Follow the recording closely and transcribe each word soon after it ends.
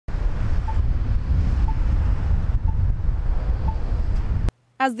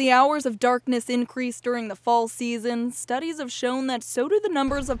As the hours of darkness increase during the fall season, studies have shown that so do the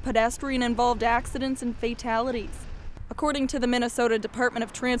numbers of pedestrian-involved accidents and fatalities. According to the Minnesota Department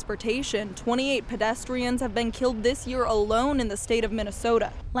of Transportation, 28 pedestrians have been killed this year alone in the state of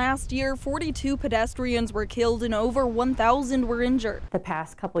Minnesota. Last year, 42 pedestrians were killed and over 1,000 were injured. The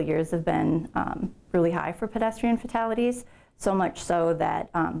past couple years have been really high for pedestrian fatalities, so much so that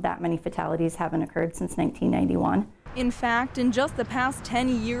that many fatalities haven't occurred since 1991. In fact, in just the past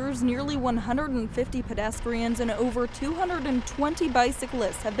 10 years, nearly 150 pedestrians and over 220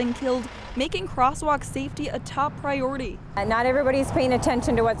 bicyclists have been killed, making crosswalk safety a top priority. Not everybody's paying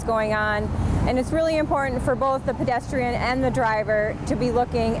attention to what's going on, and it's really important for both the pedestrian and the driver to be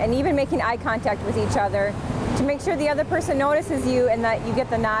looking and even making eye contact with each other to make sure the other person notices you and that you get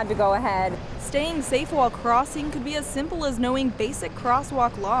the nod to go ahead. Staying safe while crossing could be as simple as knowing basic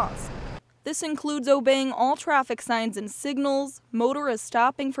crosswalk laws. This includes obeying all traffic signs and signals, motorists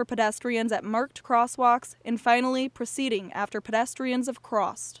stopping for pedestrians at marked crosswalks, and finally proceeding after pedestrians have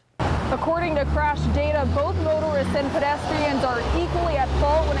crossed. According to crash data, both motorists and pedestrians are equally at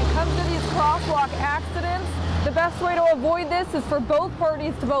fault when it comes to these crosswalk accidents. The best way to avoid this is for both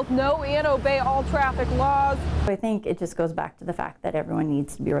parties to both know and obey all traffic laws. I think it just goes back to the fact that everyone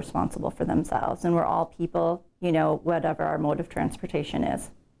needs to be responsible for themselves, and we're all people, whatever our mode of transportation is.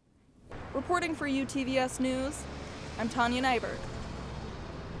 Reporting for UTVS News, I'm Tanya Nyberg.